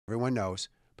everyone knows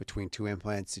between two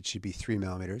implants, it should be 3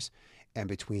 millimeters. And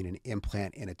between an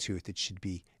implant and a tooth, it should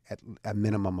be at a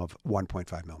minimum of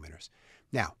 1.5 millimeters.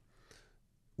 Now,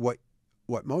 what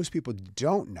most people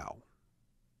don't know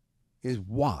is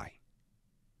why.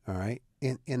 All right.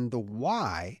 And the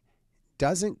why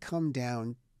doesn't come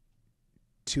down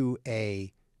to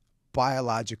a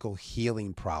biological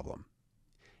healing problem.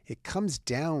 It comes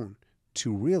down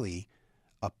to really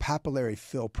a papillary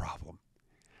fill problem.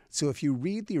 So if you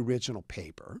read the original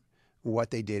paper,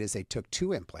 what they did is they took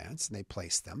two implants and they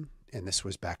placed them. And this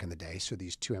was back in the day. So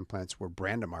these two implants were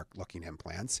Brandemark looking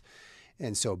implants.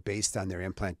 And so based on their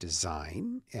implant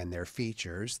design and their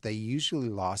features, they usually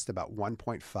lost about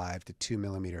 1.5 to 2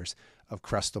 millimeters of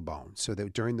crestal bone. So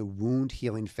that during the wound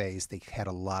healing phase, they had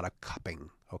a lot of cupping,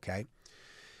 okay?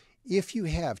 If you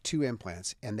have two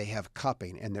implants and they have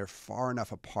cupping and they're far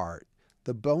enough apart,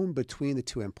 the bone between the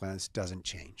two implants doesn't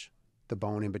change. The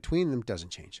bone in between them doesn't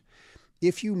change.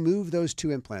 If you move those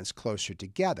two implants closer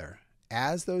together,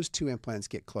 as those two implants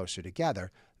get closer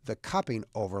together, the cupping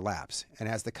overlaps. And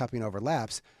as the cupping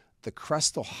overlaps, the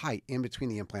crestal height in between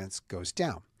the implants goes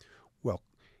down. Well,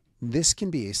 this can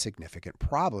be a significant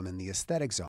problem in the aesthetic zone.